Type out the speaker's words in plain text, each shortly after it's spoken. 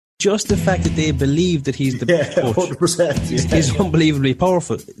just the fact that they believe that he's the coach 100%, is unbelievably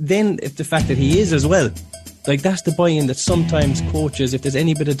powerful. Then, if the fact that he is as well, like, that's the buy-in that sometimes coaches, if there's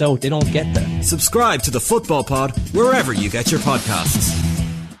any bit of doubt, they don't get that. Subscribe to the Football Pod wherever you get your podcasts.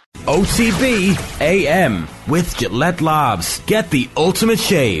 OTB AM with Gillette Labs. Get the ultimate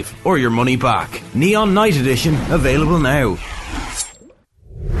shave or your money back. Neon Night Edition available now.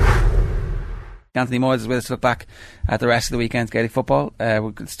 Anthony Moyles is with us to look back at the rest of the weekend's Gaelic football.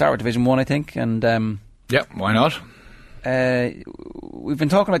 We'll start with Division 1, I think. And yeah, why not? We've been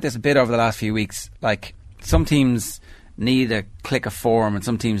talking about this a bit over the last few weeks. Like, some teams need a click of form and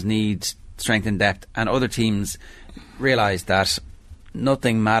some teams need strength and depth, and other teams realise that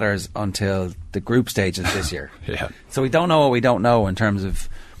nothing matters until the group stages this year. Yeah. So we don't know what we don't know in terms of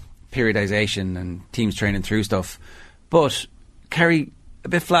periodisation and teams training through stuff. But Kerry, a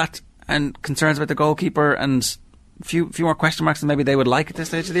bit flat, and concerns about the goalkeeper, and a few more question marks than maybe they would like at this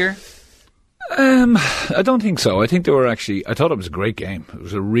stage of the year? I don't think so. I think they were actually... I thought it was a great game. It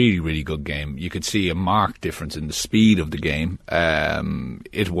was a really, really good game. You could see a marked difference in the speed of the game.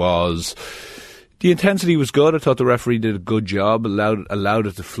 It was... The intensity was good. I thought the referee did a good job, allowed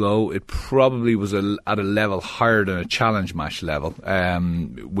it to flow. It probably was at a level higher than a challenge match level,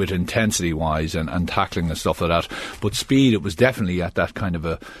 with intensity-wise and tackling and stuff like that. But speed, it was definitely at that kind of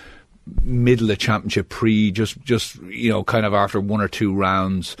a middle of championship just kind of after one or two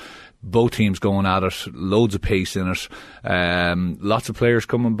rounds. Both teams going at it, loads of pace in it. Lots of players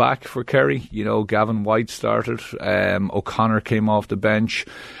coming back for Kerry. Gavin White started. O'Connor came off the bench.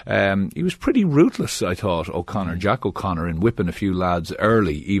 He was pretty ruthless, I thought, Jack O'Connor, in whipping a few lads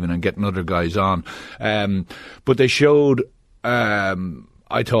early, even, and getting other guys on. But they showed, I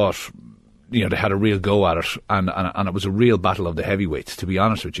thought, they had a real go at it, and it was a real battle of the heavyweights, to be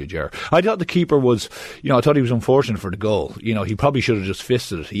honest with you, Ger. I thought the keeper was, I thought he was unfortunate for the goal. He probably should have just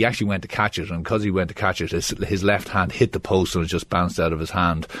fisted it. He actually went to catch it, and because he went to catch it, his left hand hit the post and it just bounced out of his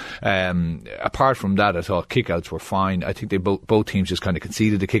hand. Apart from that, I thought kickouts were fine. I think they both teams just kind of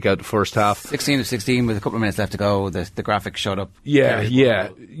conceded the kick out the first half. 16 of 16 with a couple of minutes left to go. The graphic showed up.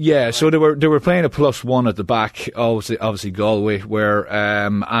 Yeah. So they were playing a +1 at the back, obviously Galway, where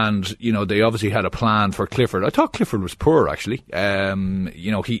and they obviously had a plan for Clifford. I thought Clifford was poor, actually. But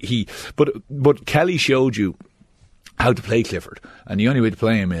Kelly showed you how to play Clifford, and the only way to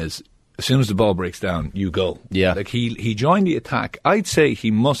play him is as soon as the ball breaks down, you go. Yeah. Like he joined the attack. I'd say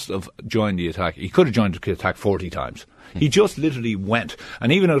he must have joined the attack. He could have joined the attack 40 times. He just literally went,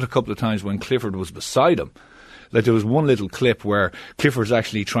 and even out a couple of times when Clifford was beside him, like there was one little clip where Clifford's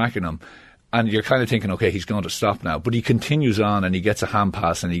actually tracking him. And you're kind of thinking, okay, he's going to stop now. But he continues on, and he gets a hand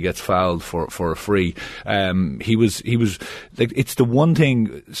pass, and he gets fouled for a free. He was like, it's the one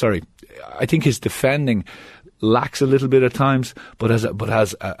thing. Sorry, I think his defending lacks a little bit at times, but as a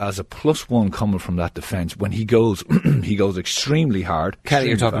 +1 coming from that defence, when he goes extremely hard. Kelly,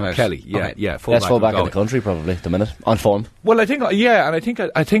 you're talking about Kelly, yeah, okay. yeah, best fullback in the country probably at the minute, on form. Well, I think, yeah, and I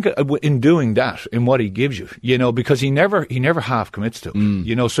think in doing that, in what he gives you, because he never half commits to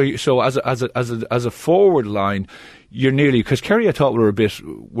it, so as a forward line, you're nearly, because Kerry, I thought, were a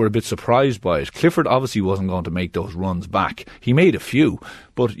bit surprised by it. Clifford obviously wasn't going to make those runs back. He made a few,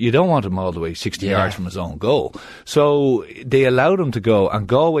 but you don't want him all the way 60 yards from his own goal. So they allowed him to go, and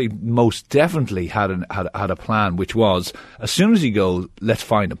Galway most definitely had a plan, which was, as soon as he goes, let's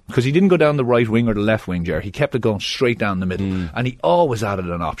find him. Because he didn't go down the right wing or the left wing, Jerry. He kept it going straight down the middle, and he always added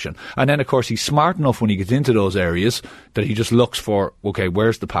an option. And then, of course, he's smart enough when he gets into those areas that he just looks for, okay,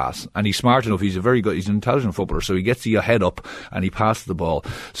 where's the pass? And he's smart enough, he's an intelligent footballer, so he gets your head up and he passes the ball.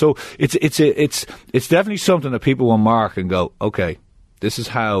 So it's definitely something that people will mark and go, okay, this is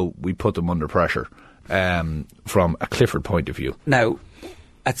how we put them under pressure, from a Clifford point of view. Now,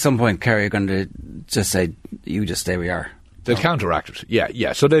 at some point, Kerry are going to just say, you just stay where you are. They'll counteract it,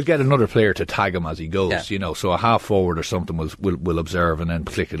 yeah. So they'll get another player to tag him as he goes, so a half forward or something will observe and then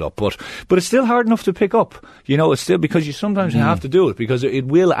flick it up. But it's still hard enough to pick up, it's still, because you sometimes have to do it, because it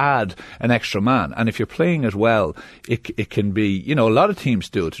will add an extra man. And if you're playing it well, it can be, a lot of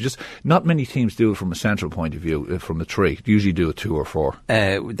teams do it. Just not many teams do it from a central point of view, from the three. They usually do it 2 or 4.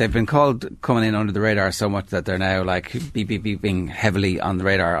 They've been called coming in under the radar so much that they're now like being heavily on the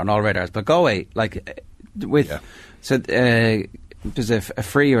radar, on all radars. But Galway, like with... Yeah. So there's a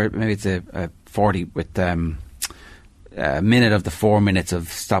free, or maybe it's a 40 with a minute of the 4 minutes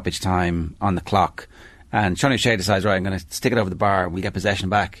of stoppage time on the clock, and Sean O'Shea decides, right, I'm going to stick it over the bar, we'll get possession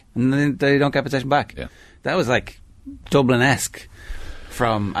back, and then they don't get possession back. Yeah. That was like Dublin-esque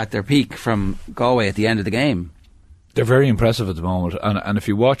at their peak from Galway at the end of the game. They're very impressive at the moment, and if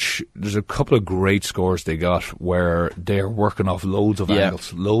you watch, there's a couple of great scores they got where they're working off loads of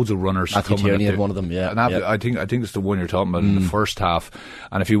angles, loads of runners Matthew coming. Tierney had one of them, And I think it's the one you're talking about in the first half.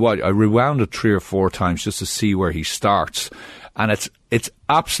 And if you watch, I rewound it 3 or 4 times just to see where he starts, and it's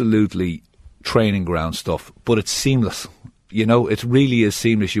absolutely training ground stuff, but it's seamless. You know, it really is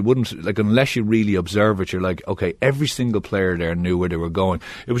seamless. You wouldn't, like, unless you really observe it, you're like, okay, every single player there knew where they were going.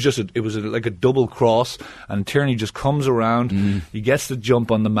 It was just, like a double cross, and Tierney just comes around, he gets the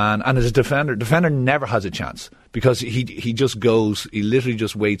jump on the man, and as a defender never has a chance, because he just goes, he literally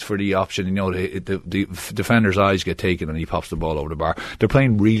just waits for the option. You know, the defender's eyes get taken and he pops the ball over the bar. They're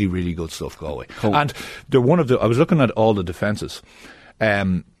playing really, really good stuff, Galway. Cool. And they're I was looking at all the defences.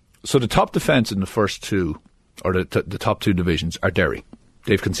 So the top defence in the first two, or the top 2 divisions, are Derry.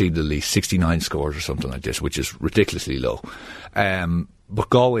 They've conceded at least 69 scores or something like this, which is ridiculously low. But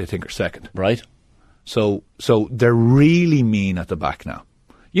Galway, I think, are second. Right. So they're really mean at the back now.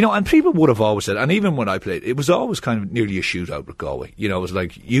 You know, and people would have always said, and even when I played, it was always kind of nearly a shootout with Galway. You know, it was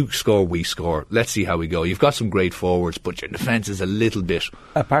like, you score, we score. Let's see how we go. You've got some great forwards, but your defence is a little bit...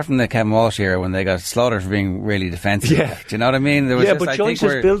 Apart from the Kevin Walsh era, when they got slaughtered for being really defensive. Yeah. Do you know what I mean? There was but Joyce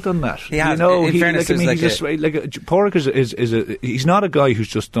is built on that. He has, you know, in fairness, Porrick is he's not a guy who's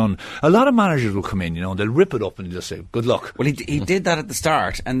just done... A lot of managers will come in, you know, and they'll rip it up and just say, good luck. Well, he did that at the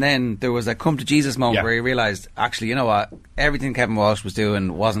start, and then there was a come to Jesus moment where he realised, actually, you know what, everything Kevin Walsh was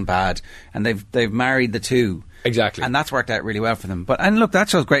doing wasn't bad, and they've married the two. Exactly. And that's worked out really well for them. And look, that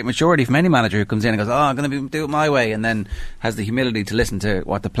shows great maturity from any manager who comes in and goes, I'm going to do it my way, and then has the humility to listen to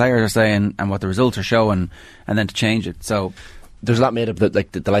what the players are saying and what the results are showing, and then to change it. So there's a lot made of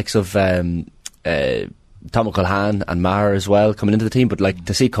the likes of Tom O'Callaghan and Maher as well coming into the team, but like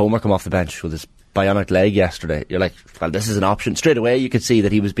to see Comer come off the bench with his bionic leg yesterday, you're like, well, this is an option. Straight away you could see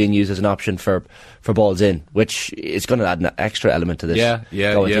that he was being used as an option for balls in, which is going to add an extra element to this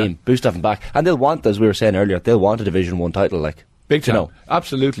team. Boost off and back. And they'll want, as we were saying earlier, they'll want a Division 1 title, like. Big time.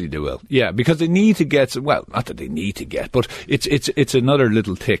 Absolutely they will. Yeah, because they need to get, well, not that they need to get, but it's another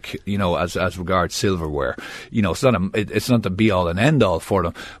little tick, you know, as regards silverware. You know, it's not the be all and end all for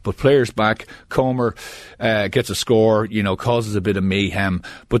them, but players back, Comer gets a score, you know, causes a bit of mayhem,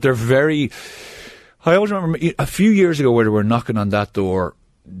 but they're very... I always remember a few years ago where they were knocking on that door,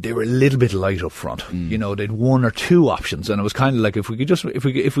 they were a little bit light up front. You know, they'd 1 or 2 options, and it was kind of like,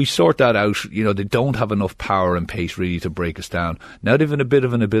 if we sort that out, you know, they don't have enough power and pace really to break us down. Now they've a bit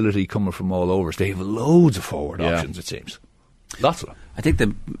of an ability coming from all over. So they have loads of forward options, it seems. Lots of them. I think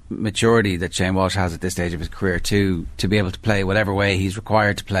the maturity that Shane Walsh has at this stage of his career to be able to play whatever way he's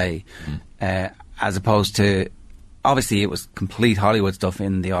required to play, as opposed to, obviously it was complete Hollywood stuff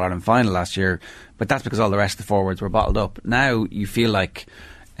in the All-Ireland final last year, but that's because all the rest of the forwards were bottled up. Now you feel like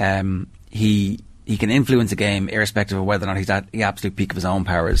he can influence a game irrespective of whether or not he's at the absolute peak of his own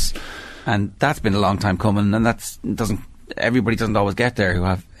powers, and that's been a long time coming, and everybody doesn't always get there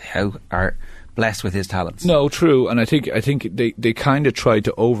who are blessed with his talents. No, true, and I think they kind of tried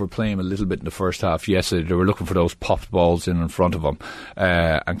to overplay him a little bit in the first half. Yes, they were looking for those popped balls in front of him,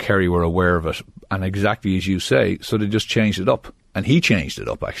 and Kerry were aware of it, and exactly as you say, so they just changed it up. And he changed it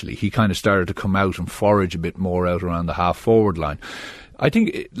up, actually. He kind of started to come out and forage a bit more out around the half-forward line. I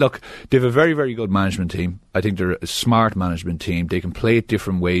think, look, they have a very, very good management team. I think they're a smart management team. They can play it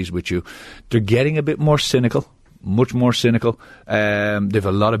different ways with you. They're getting a bit more cynical, much more cynical. They have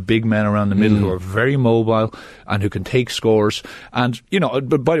a lot of big men around the middle who are very mobile and who can take scores. And, you know,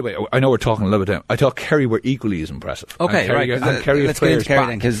 but by the way, I know we're talking a little bit. I thought Kerry were equally as impressive. Okay, and Kerry, right. And Kerry let's get into Kerry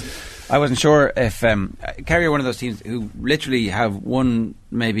then, because I wasn't sure if Kerry are one of those teams who literally have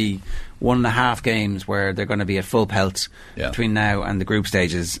maybe 1.5 games where they're going to be at full pelt between now and the group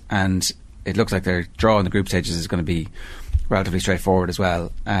stages, and it looks like their draw in the group stages is going to be relatively straightforward as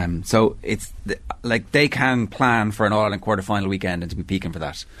well. So it's like they can plan for an All-Ireland quarter-final weekend and to be peaking for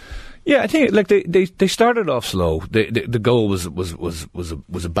that. Yeah, I think like they started off slow. The goal was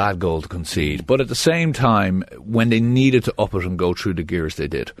a bad goal to concede, but at the same time, when they needed to up it and go through the gears, they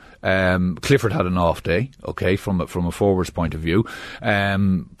did. Clifford had an off day, okay, from a forward's point of view.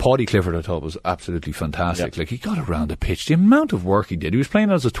 Paddy Clifford, I thought, was absolutely fantastic. Yep. Like, he got around the pitch. The amount of work he did. He was playing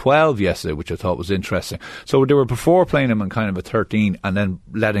as a 12 yesterday, which I thought was interesting. So they were before playing him in kind of a 13 and then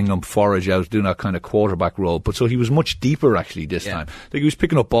letting him forage out, doing that kind of quarterback role. But so he was much deeper actually this time. Like, he was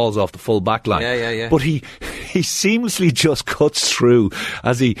picking up balls off the full back line. Yeah. But he seamlessly just cuts through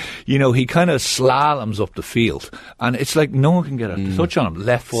as he kind of slaloms up the field. And it's like no one can get a touch on him.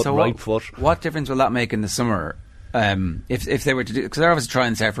 Left foot, right foot. What difference will that make in the summer? If they were to do, because they're obviously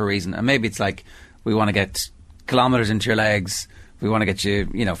trying this out for a reason, and maybe it's like, we want to get kilometres into your legs we want to get you,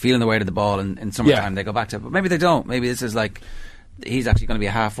 feeling the weight of the ball in summertime. They go back to it, but maybe they don't. Maybe this is like he's actually going to be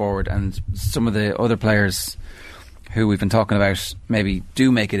a half forward, and some of the other players who we've been talking about maybe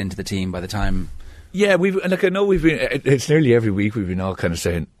do make it into the team by the time. Yeah, I know we've been. It's nearly every week we've been all kind of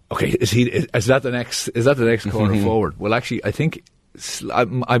saying, okay, is that the next corner forward? Well, actually, I think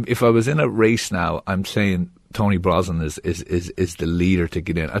if I was in a race now, I'm saying Tony Brosnan is the leader to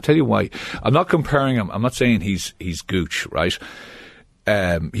get in. I'll tell you why. I'm not comparing him. I'm not saying he's Gooch, right?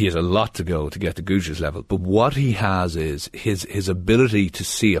 He has a lot to go to get to Gooch's level, but what he has is his ability to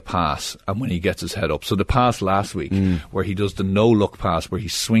see a pass, and when he gets his head up. So the pass last week, where he does the no-look pass, where he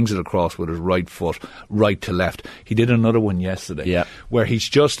swings it across with his right foot, right to left. He did another one yesterday, where he's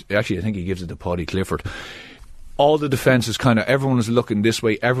actually, I think he gives it to Paddy Clifford. All the defence is everyone is looking this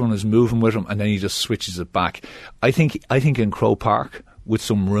way, everyone is moving with him, and then he just switches it back. I think in Croke Park, with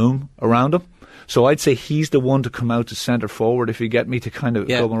some room around him, so I'd say he's the one to come out to centre forward, if you get me, to come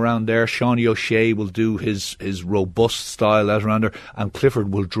around there. Shawnee O'Shea will do his robust style out around there, and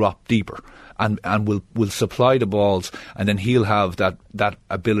Clifford will drop deeper and will supply the balls, and then he'll have that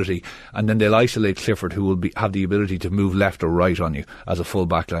ability, and then they'll isolate Clifford, who will have the ability to move left or right on you as a full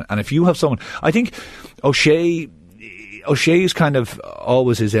back line. And if you have someone, I think O'Shea's kind of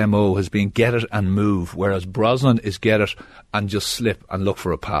always his MO has been get it and move, whereas Brosnan is get it and just slip and look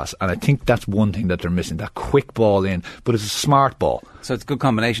for a pass. And I think that's one thing that they're missing, that quick ball in, but it's a smart ball. So it's a good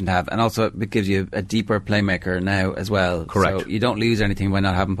combination to have, and also it gives you a deeper playmaker now as well. Correct. So you don't lose anything by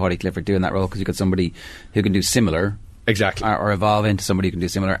not having Paddy Clifford doing that role, because you've got somebody who can do similar. Exactly. Or evolve into somebody who can do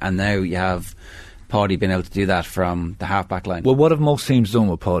similar, and now you have Paddy being able to do that from the half-back line. Well, what have most teams done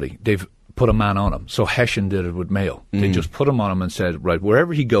with Paddy? They've put a man on him. So Hessian did it with Mayo. They just put him on him and said, right,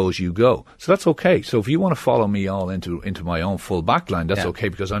 wherever he goes, you go. So that's okay. So if you want to follow me all into my own full back line, that's okay,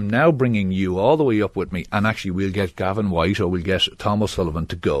 because I'm now bringing you all the way up with me, and actually we'll get Gavin White or we'll get Tom O'Sullivan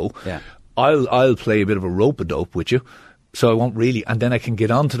to go. Yeah. I'll play a bit of a rope-a-dope with you. So I won't really, and then I can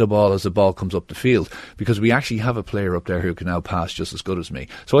get onto the ball as the ball comes up the field, because we actually have a player up there who can now pass just as good as me.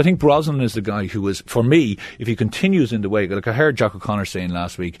 So I think Brosnan is the guy who is, for me, if he continues in the way, like I heard Jack O'Connor saying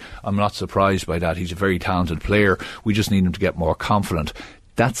last week, I'm not surprised by that. He's a very talented player. We just need him to get more confident.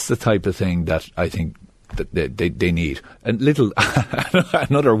 That's the type of thing that I think that they need. And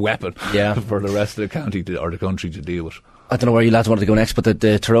another weapon for the rest of the county or the country to deal with. I don't know where you lads wanted to go next, but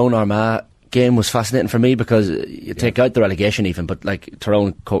the Tyrone Armagh game was fascinating for me, because you take out the relegation even, but like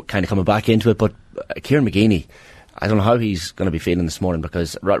Tyrone kind of coming back into it. But Kieran McGeeney, I don't know how he's going to be feeling this morning,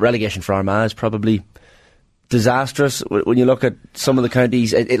 because relegation for Armagh is probably disastrous when you look at some of the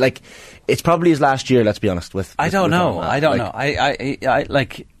counties. It's probably his last year, let's be honest. I don't know.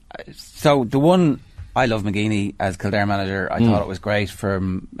 So the one, I love McGeeney as Kildare manager. I thought it was great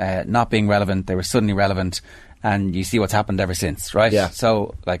from not being relevant. They were suddenly relevant. And you see what's happened ever since, right? Yeah.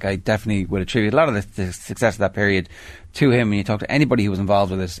 So, I definitely would attribute a lot of the success of that period to him. When you talk to anybody who was involved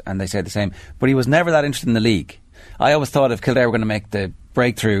with it, and they say the same. But he was never that interested in the league. I always thought if Kildare were going to make the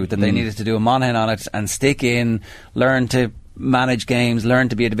breakthrough, that they needed to do a Monaghan on it and stick in, learn to manage games, learn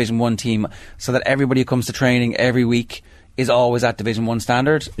to be a Division 1 team, so that everybody who comes to training every week is always at Division 1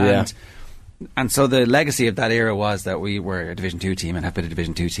 standard. Yeah. And so the legacy of that era was that we were a Division 2 team and have been a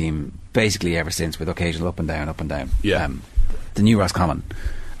Division 2 team basically ever since, with occasional up and down. Yeah. The new Roscommon.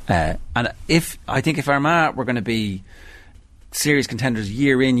 And if Armagh were going to be serious contenders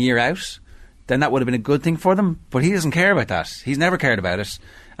year in, year out, then that would have been a good thing for them. But he doesn't care about that. He's never cared about it.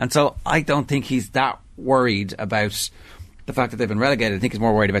 And so I don't think he's that worried about the fact that they've been relegated. I think he's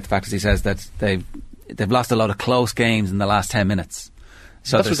more worried about the fact, as he says, that they've lost a lot of close games in the last 10 minutes.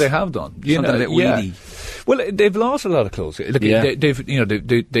 So that's what they have done. Something a bit weedy. Well, they've lost a lot of close. So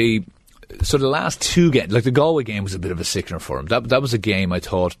the last two games, like the Galway game, was a bit of a sickener for them. That was a game I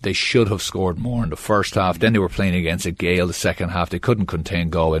thought they should have scored more in the first half. Then they were playing against a Gale the second half. They couldn't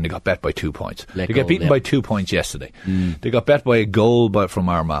contain Galway, and they got bet by 2 points. They got beaten by 2 points yesterday. They got bet by a goal from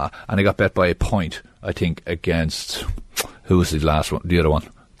Armagh, and they got bet by a point, I think, against, who was the last one? The other one.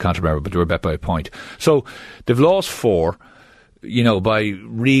 Can't remember, but they were bet by a point. So they've lost 4. By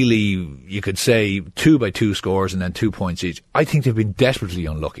really, you could say 2 by 2 scores and then 2 points each. I think they've been desperately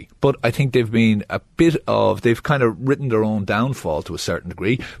unlucky. But I think they've been they've kind of written their own downfall to a certain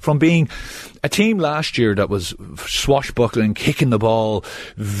degree, from being a team last year that was swashbuckling, kicking the ball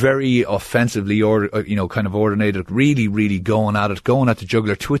very offensively, or kind of ordinated, really, really going at the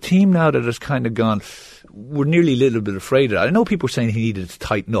jugular, to a team now that has kind of gone, we're nearly a little bit afraid of that. I know people were saying he needed to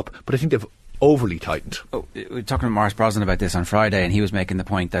tighten up, but I think they've overly tightened. We were talking to Maurice Brosnan about this on Friday, and he was making the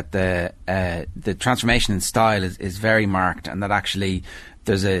point that the transformation in style is very marked, and that actually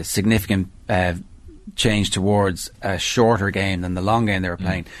there's a significant change towards a shorter game than the long game they were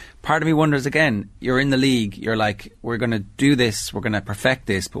playing. Part of me wonders, again, you're in the league, you're like, we're going to do this, we're going to perfect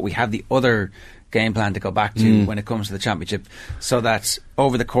this, but we have the other game plan to go back to when it comes to the championship, so that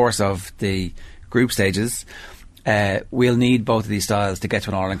over the course of the group stages, we'll need both of these styles to get to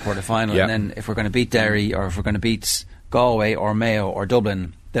an All-Ireland quarter-final. And then if we're going to beat Derry, or if we're going to beat Galway or Mayo or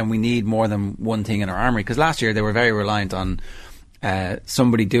Dublin, then we need more than one thing in our armoury. Because last year they were very reliant on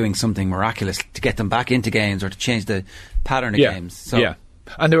somebody doing something miraculous to get them back into games or to change the pattern of games. So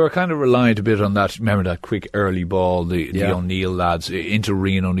and they were kind of reliant a bit on that. Remember that quick early ball, the O'Neill lads into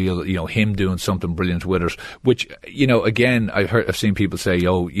Rian O'Neill, him doing something brilliant with it. Which, again, I've seen people say,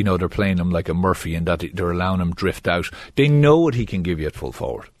 they're playing him like a Murphy and that they're allowing him drift out. They know what he can give you at full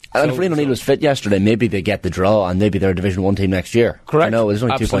forward. And if Rian O'Neill was fit yesterday, maybe they get the draw and maybe they're a Division 1 team next year. Correct. I know, there's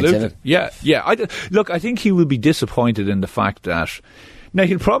only 2 points in it. Yeah. Look, I think he will be disappointed in the fact that, now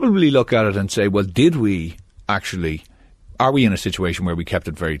he'll probably look at it and say, well, did we actually... Are we in a situation where we kept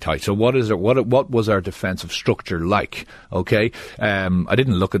it very tight? So what was our defensive structure like? Okay, I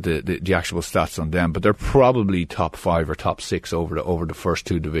didn't look at the actual stats on them, but they're probably top 5 or top 6 over the first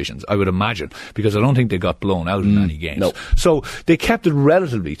 2 divisions, I would imagine, because I don't think they got blown out in any games. No. So they kept it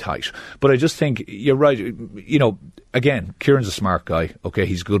relatively tight. But I just think you're right. Again, Kieran's a smart guy. Okay,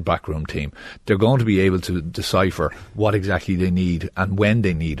 he's a good backroom team. They're going to be able to decipher what exactly they need and when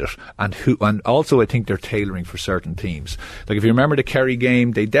they need it, and who. And also, I think they're tailoring for certain teams. Like if you remember the Kerry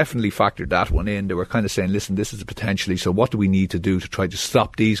game, they definitely factored that one in. They were kind of saying, "Listen, this is a potentially. So what do we need to do to try to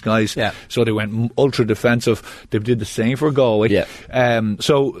stop these guys?" Yeah. So they went ultra defensive. They did the same for Galway. Yeah.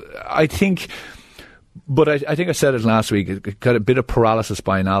 So I think. But I think I said it last week. It got a bit of paralysis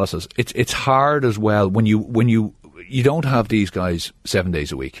by analysis. It's hard as well when you don't have these guys 7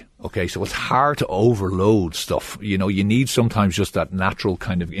 days a week. Okay, so it's hard to overload stuff. You need sometimes just that natural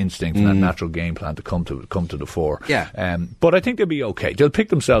kind of instinct and that natural game plan to come to the fore. Yeah. But I think they'll be okay. They'll pick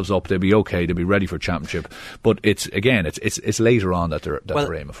themselves up. They'll be okay. They'll be ready for championship. But it's later on that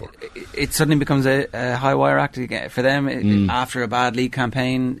they're aiming for. It suddenly becomes a high wire act again for them after a bad league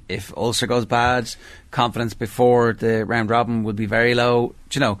campaign. If Ulster goes bad, confidence before the round robin would be very low.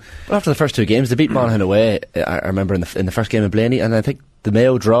 But after the first 2 games, they beat Monaghan away. I remember in the first game in Blaney, and I think the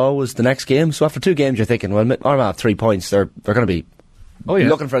Mayo draw was the next game. So after 2 games, you're thinking, well, Armagh have 3 points. They're going to be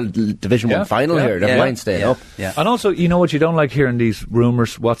looking for a Division 1 final here. They're fine staying up. Yeah. And also, you know what you don't like hearing these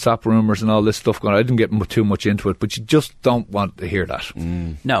rumours, WhatsApp rumours and all this stuff going on. I didn't get too much into it, but you just don't want to hear that.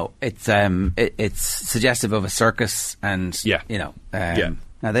 No, it's suggestive of a circus, and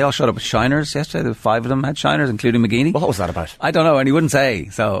now they all showed up with shiners yesterday. The 5 of them had shiners, including McGeaney. What was that about? I don't know, and he wouldn't say.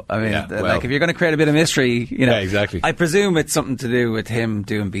 So I mean, if you're going to create a bit of mystery, exactly. I presume it's something to do with him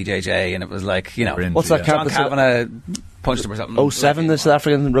doing BJJ, and it was like, what's that camp? John Kavanagh punched him or something. 07, the South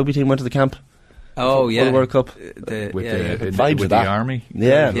African rugby team went to the camp. Oh yeah, for the World Cup with the vibes with the army.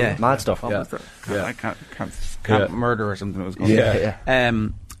 Yeah, mad stuff. I can't murder or something. It was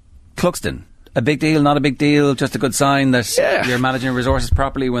going. Cluxton. A big deal, not a big deal, just a good sign that you're managing resources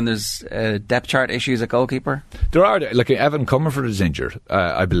properly when there's depth chart issues at goalkeeper? There are. Like Evan Comerford is injured.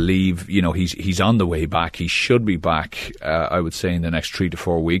 I believe, he's on the way back. He should be back, I would say, in the next 3 to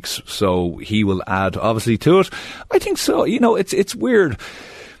 4 weeks. So he will add, obviously, to it. I think so. It's weird.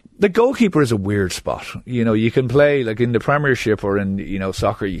 The goalkeeper is a weird spot. You can play like in the Premiership or in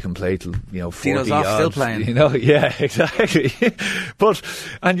soccer. You can play till 40 odds. Still playing. Yeah, exactly. But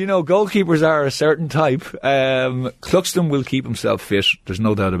goalkeepers are a certain type. Cluxton will keep himself fit. There's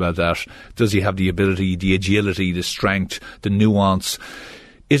no doubt about that. Does he have the ability, the agility, the strength, the nuance?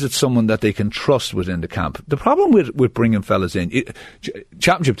 Is it someone that they can trust within the camp? The problem with bringing fellas in,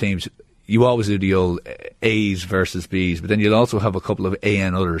 championship teams. You always do the old A's versus B's, but then you'll also have a couple of A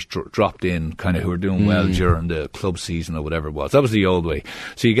and others dropped in, kind of who are doing well during the club season or whatever it was. That was the old way.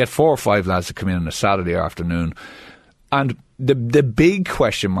 So you get 4 or 5 lads that come in on a Saturday afternoon, and the big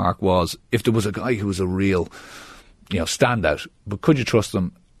question mark was if there was a guy who was a real, standout, but could you trust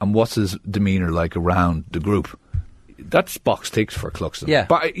him? And what's his demeanour like around the group? That's box ticked for Cluxton. Yeah.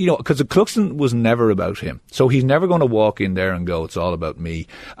 But, because Cluxton was never about him. So he's never going to walk in there and go, it's all about me.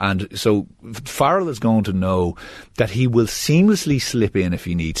 And so Farrell is going to know that he will seamlessly slip in if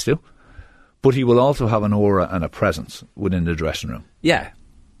he needs to, but he will also have an aura and a presence within the dressing room. Yeah.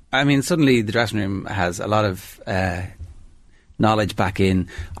 I mean, suddenly the dressing room has a lot of knowledge back in.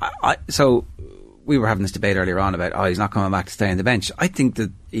 So we were having this debate earlier on about, he's not coming back to stay on the bench. I think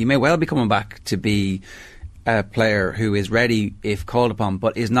that he may well be coming back to be a player who is ready if called upon,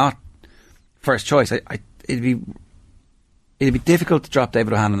 but is not first choice. It'd be difficult to drop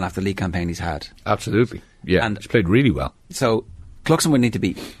David O'Hanlon after the league campaign he's had. Absolutely, yeah, and he's played really well. So Cluxton would need to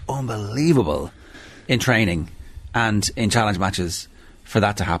be unbelievable in training and in challenge matches for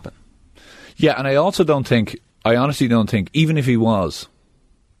that to happen. Yeah, and I honestly don't think, even if he was,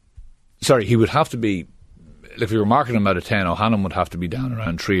 he would have to be, if you were marking him out of 10, O'Hanlon would have to be down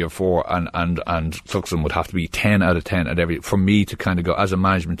around 3 or 4, and Cluxton would have to be 10 out of 10 at every, for me to kind of go, as a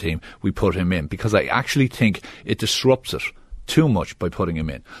management team, we put him in, because I actually think it disrupts it too much by putting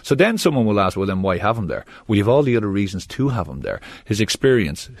him in. So then someone will ask, well, then why have him there? Well, you have all the other reasons to have him there. His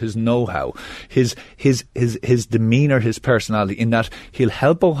experience, his know-how, his demeanour, his personality, in that he'll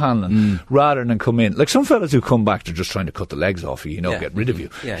help O'Hanlon rather than come in. Like some fellas who come back, they're just trying to cut the legs off you, get rid of you.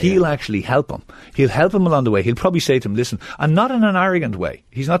 He'll actually help him. He'll help him along the way. He'll probably say to him, listen, and not in an arrogant way.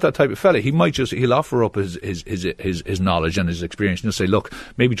 He's not that type of fella. He'll offer up his knowledge and his experience, and he'll say, look,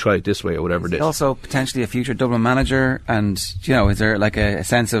 maybe try it this way or whatever it is. Also potentially a future Dublin manager, and is there like a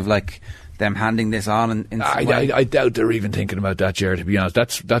sense of like them handing this on? I doubt they're even thinking about that, Jared. To be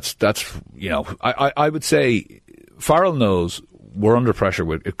honest, that's I would say Farrell knows we're under pressure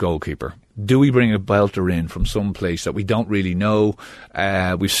with a goalkeeper. Do we bring a belter in from some place that we don't really know?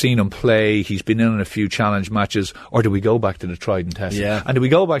 We've seen him play. He's been in a few challenge matches. Or do we go back to the tried and tested? Yeah. And do we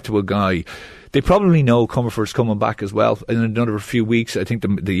go back to a guy? They probably know Comerford's coming back as well in another few weeks. I think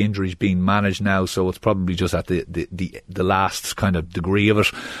the injury's being managed now, so it's probably just at the last kind of degree of it.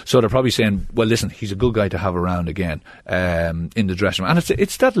 So they're probably saying, well, listen, he's a good guy to have around again in the dressing room. And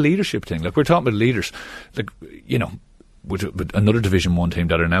it's that leadership thing. Like, we're talking about leaders. Like, with another Division 1 team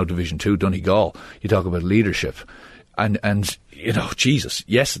that are now Division 2, Donegal, you talk about leadership. And Jesus,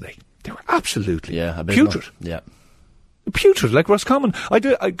 yesterday, they were absolutely putrid. Yeah. Putrid, like Roscommon.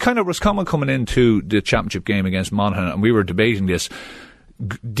 Roscommon coming into the championship game against Monaghan, and we were debating this.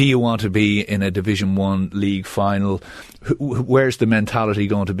 Do you want to be in a Division 1 league final? Where's the mentality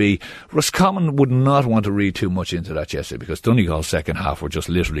going to be? Roscommon would not want to read too much into that yesterday, because Donegal's second half were just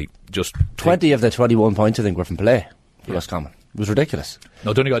literally 20 of the 21 points, I think, were from play for Roscommon. It was ridiculous.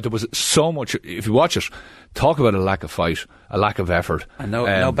 No, Donegal, there was so much. If you watch it, talk about a lack of fight, a lack of effort. And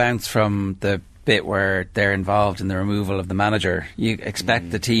no bounce from the bit where they're involved in the removal of the manager. You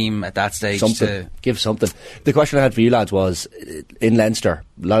expect the team at that stage to give something. The question I had for you lads was, in Leinster,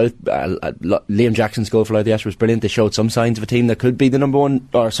 Liam Jackson's goal for Louth yesterday was brilliant. They showed some signs of a team that could be the number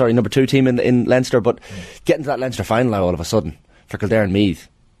 2 team in Leinster, but getting to that Leinster final now all of a sudden for Kildare and Meath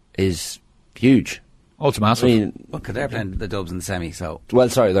is huge. Oh, it's massive. I mean, they're playing the Dubs in the semi, so... Well,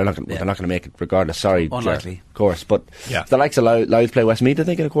 sorry, they're not going to make it regardless. Sorry, unlikely. Of course. But the likes of Louth play Westmeath, I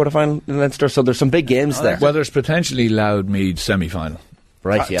think, in a quarter-final in Leinster, so there's some big games there. Well, there's potentially Louth Meath semi-final.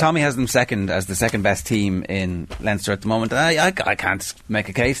 Right, yeah. Tommy has them second as the second best team in Leinster at the moment. I can't make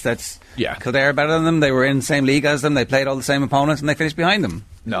a case that Kildare are better than them. They were in the same league as them. They played all the same opponents and they finished behind them.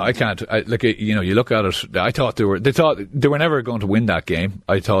 No, I can't. You look at it. I thought they were never going to win that game.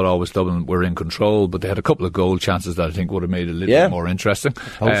 I thought always Dublin were in control, but they had a couple of goal chances that I think would have made it a little bit more interesting.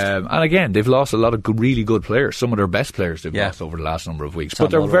 And again, they've lost a lot of really good players. Some of their best players they've lost over the last number of weeks. But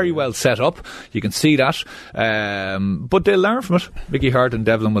they're very well set up. You can see that. But they'll learn from it. Mickey Hart and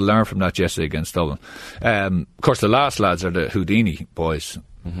Devlin will learn from that yesterday against Dublin. Of course, the last lads are the Houdini boys.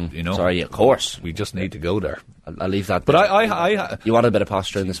 Mm-hmm. Sorry, of course. We just need to go there. I'll leave that. But I you wanted a bit of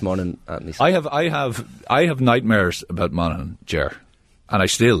posturing this morning, at least. I have nightmares about Monaghan, Ger, and it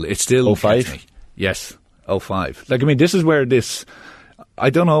still 05? Me. Yes, 05. Like, I mean, this is where this. I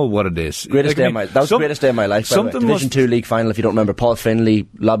don't know what it is. That was the greatest day of my life. Division 2 league final, if you don't remember. Paul Finlay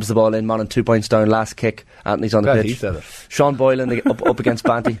lobs the ball in, Monaghan 2 points down, last kick. Anthony's on the pitch. Sean Boylan up against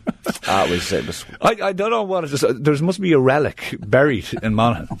Banty. It was. I don't know what it is. There must be a relic buried in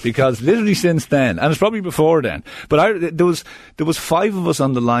Monaghan, because literally since then, and it's probably before then, but there was 5 of us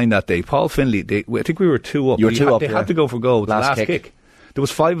on the line that day. Paul Finlay, I think we were 2 up. You were 2 up. They had to go for goal with the last kick. There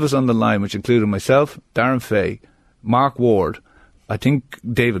was 5 of us on the line, which included myself, Darren Fay, Mark Ward. I think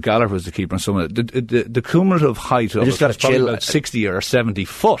David Gallagher was the keeper and some of it. The cumulative height of it was probably about 60 or 70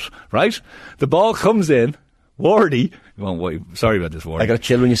 foot, right? The ball comes in, Wardy, sorry about this, Wardy. I got a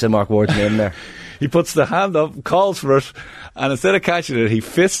chill when you said Mark Ward's name there. He puts the hand up, calls for it, and instead of catching it, he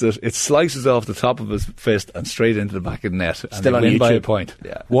fists it. It slices off the top of his fist and straight into the back of the net. And still on win YouTube. By a point.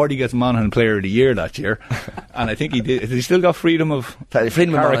 Yeah. Wardy gets Monaghan Player of the Year that year, and I think he did. Has he still got freedom of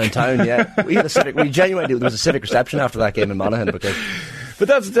Monaghan town? Yeah, we genuinely there was a civic reception after that game in Monaghan because.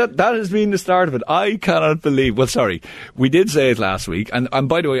 But that has been the start of it. I cannot believe. Well, sorry, we did say it last week, and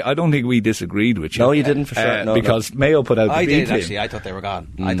by the way, I don't think we disagreed with you. No, you didn't for sure. Because Mayo put out the I B did team. actually. I thought they were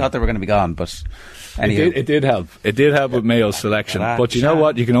gone. I thought they were going to be gone, but it did help. It did help with Mayo's selection. But you know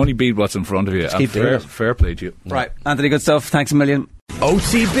what? You can only beat what's in front of you. Keep doing it. Fair play to you. Right, Anthony, good stuff. Thanks a million.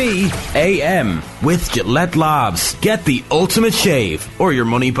 OTB AM with Gillette Labs. Get the ultimate shave or your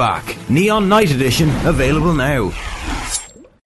money back. Neon Night Edition available now.